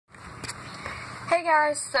Hey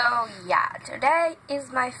guys, so yeah, today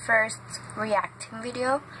is my first reacting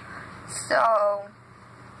video, so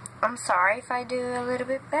I'm sorry if I do a little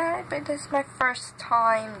bit bad, but this is my first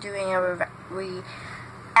time doing a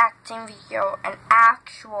reacting video, an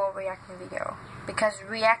actual reacting video, because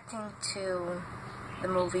reacting to the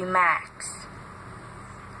movie Max,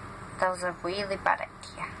 that was a really bad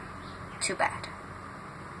idea, too bad.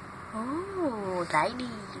 Ooh, lady,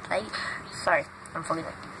 sorry, I'm fully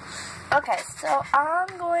late. Okay, so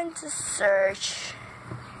I'm going to search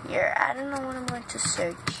here. I don't know what I'm going to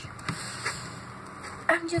search.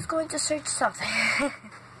 I'm just going to search something.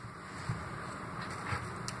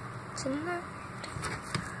 Tonight.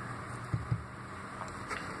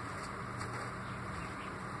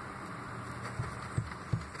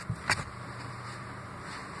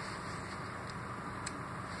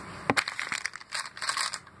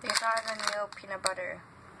 These are the new peanut butter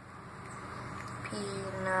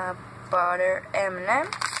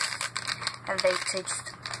M&M's, and they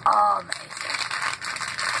taste amazing.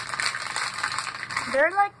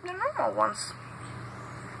 They're like the normal ones,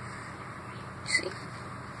 see?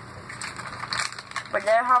 But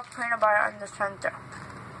they have peanut butter in the center.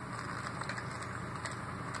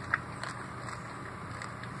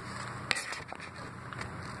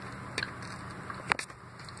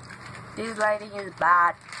 This lighting is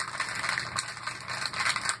bad.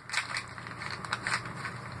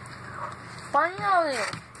 Finally!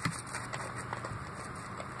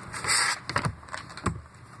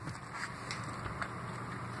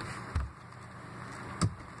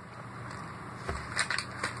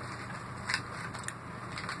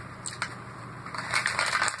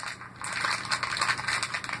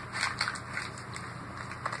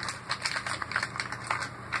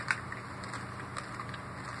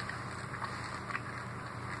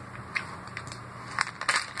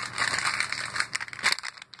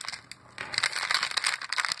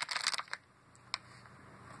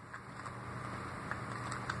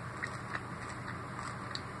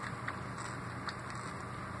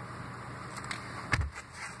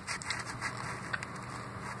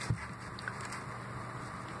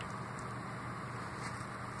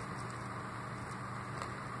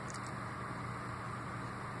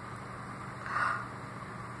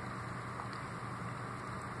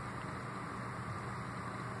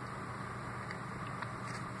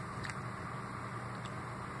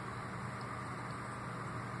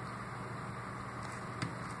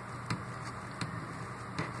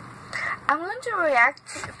 I'm going to react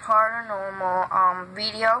to the Paranormal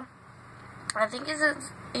video. I think it's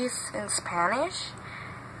in Spanish.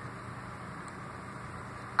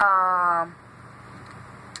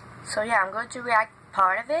 So yeah, I'm going to react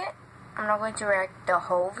part of it. I'm not going to react the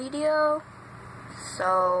whole video.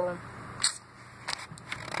 So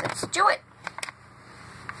let's do it.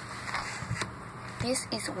 This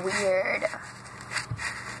is weird.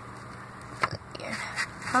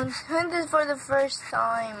 I'm doing this for the first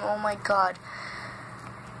time. Oh my god.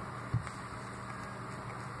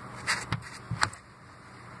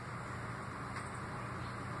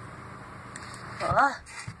 Ugh.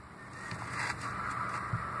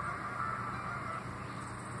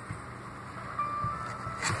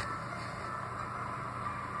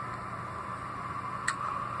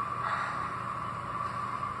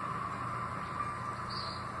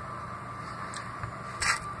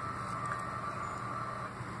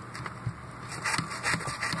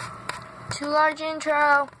 Too large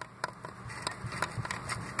intro.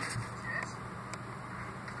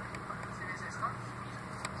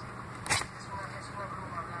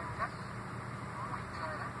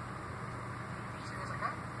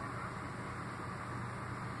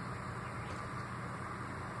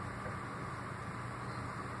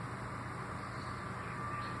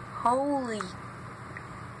 Holy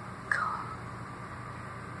God.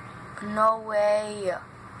 No way.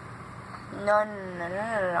 No.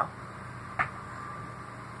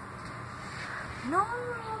 No,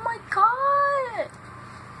 oh my god.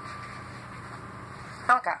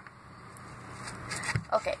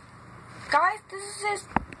 Okay. Guys, this is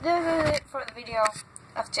it for the video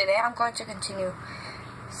of today. I'm going to continue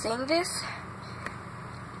seeing this.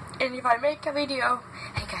 And if I make a video,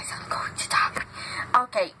 hey guys, I'm going to talk.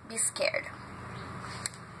 Okay, be scared.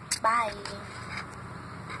 Bye.